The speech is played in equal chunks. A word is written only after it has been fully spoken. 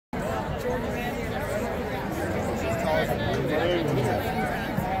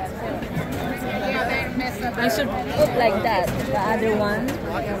I should put like that, the other one,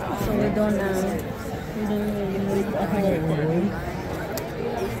 so we don't really make a hole.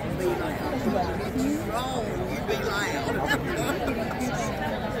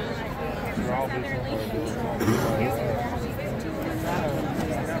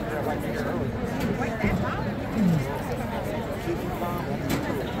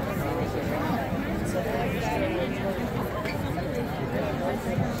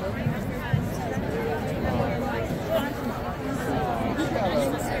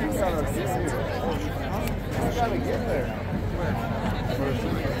 Gotta get there.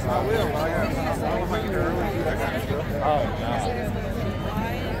 I will. I got to early. Oh, no.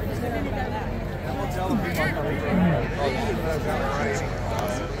 And we'll tell them people are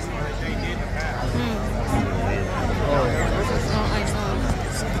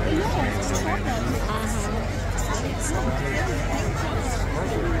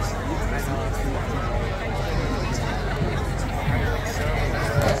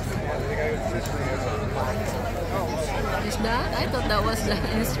Is that? I thought that was the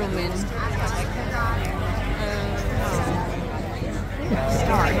instrument.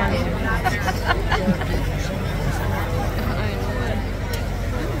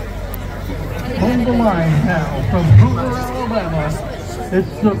 On the line now from Hoover, Alabama,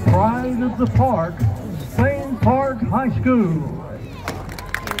 it's the pride of the park, Spain Park High School.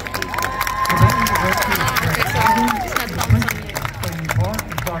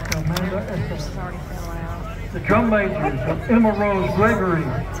 The drum majors of Emma Rose Gregory,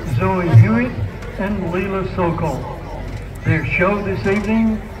 Zoe Hewitt, and Leela Sokol. Their show this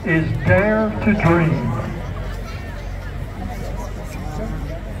evening is Dare to Dream.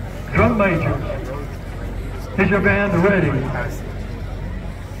 Drum majors, is your band ready?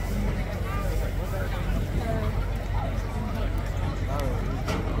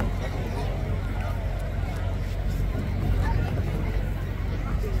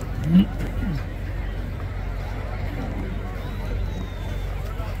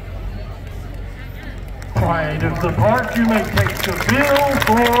 Pride of the park, you may take the bill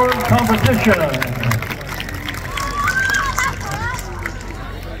for competition.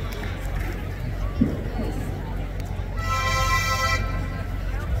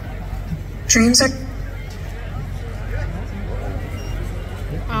 Dreams are...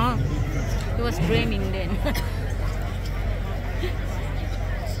 Oh, he was dreaming then.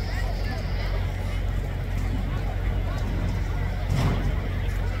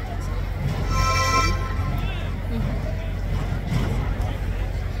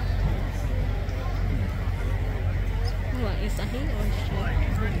 What, is that he or she?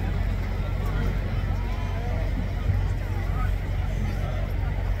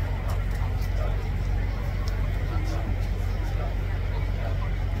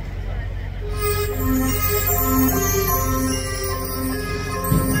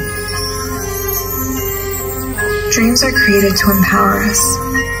 Dreams are created to empower us,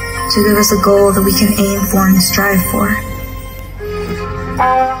 to give us a goal that we can aim for and strive for.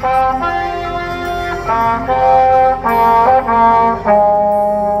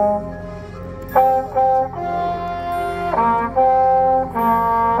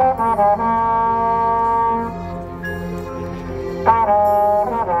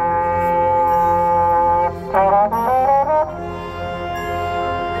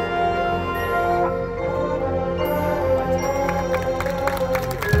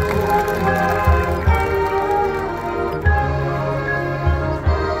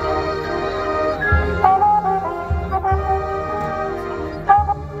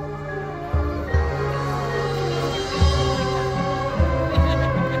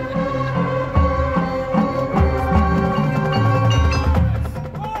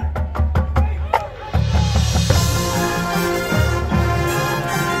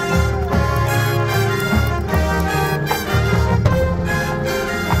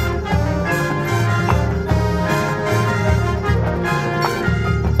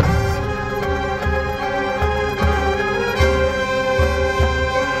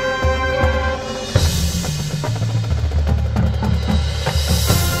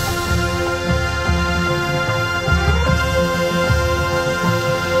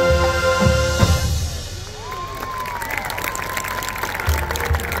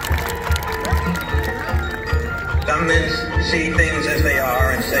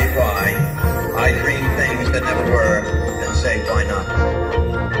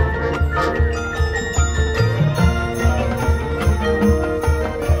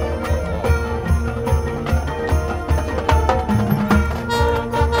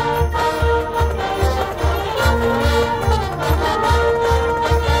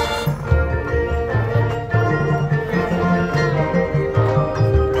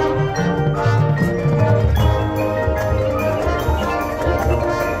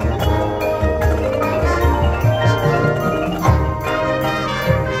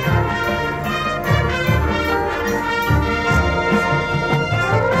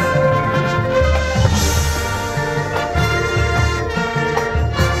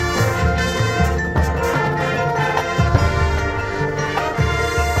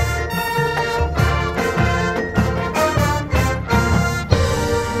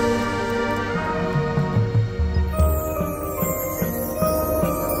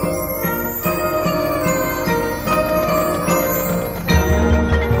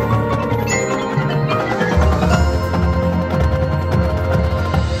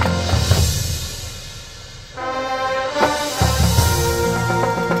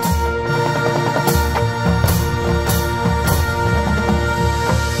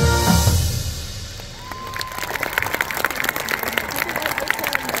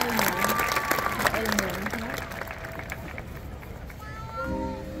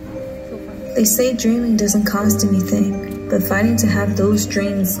 They say dreaming doesn't cost anything, but fighting to have those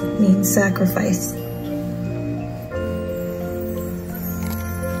dreams means sacrifice.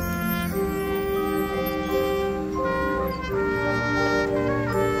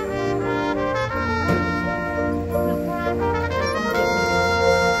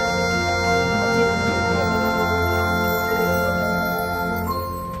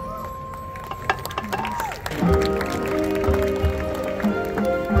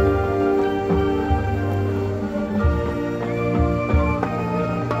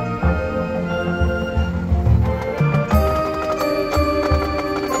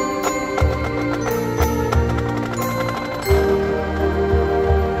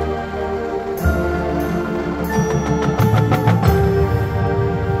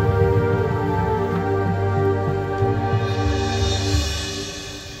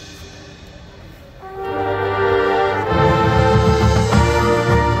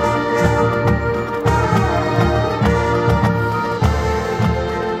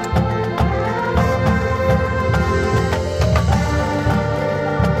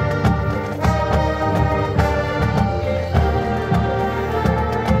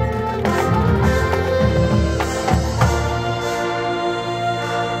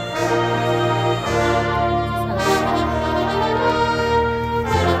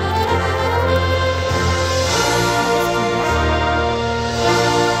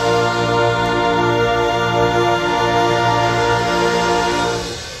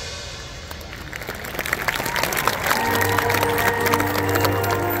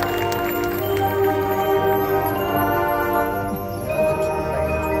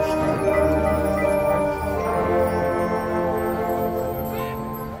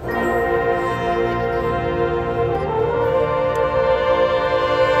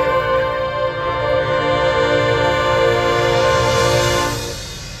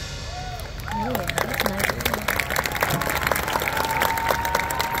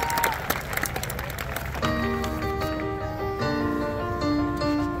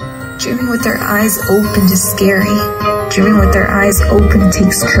 Dreaming with their eyes open is scary. Dreaming with their eyes open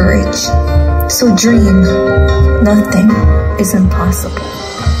takes courage. So dream. Nothing is impossible.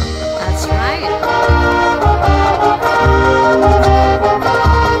 That's right.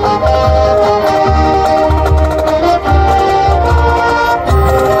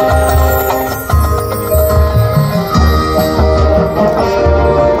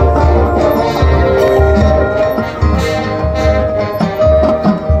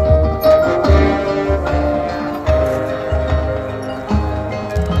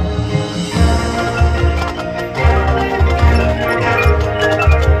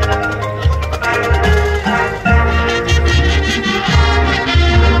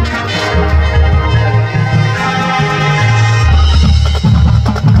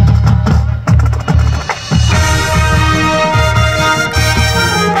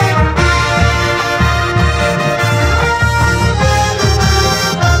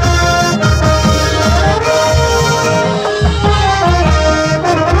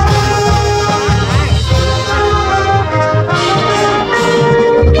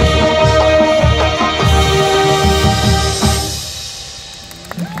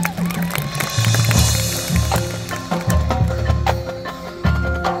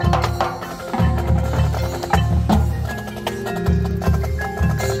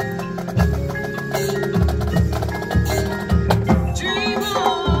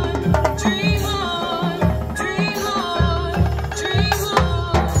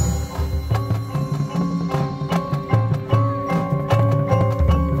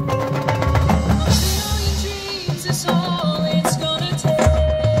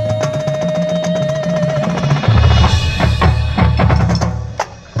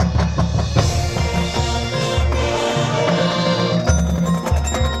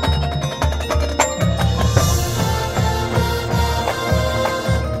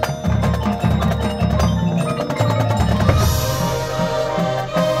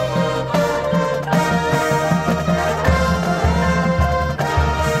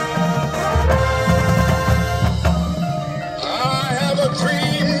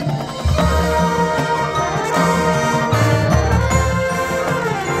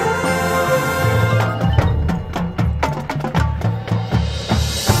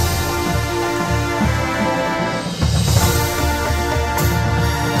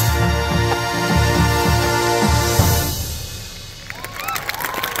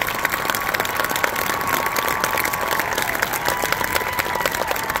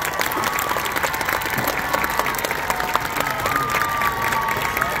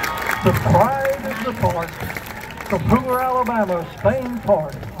 The pride of the park From Hoover, Alabama, Spain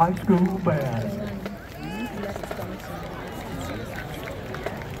Park High School Band.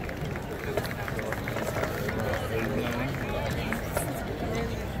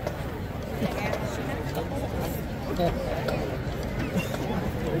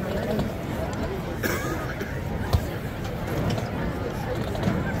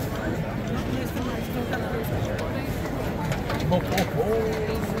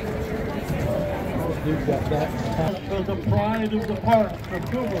 For the pride of the park from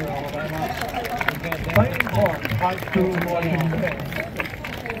Hoover, Alabama, Spain Park High School Marching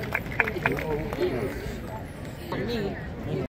Band.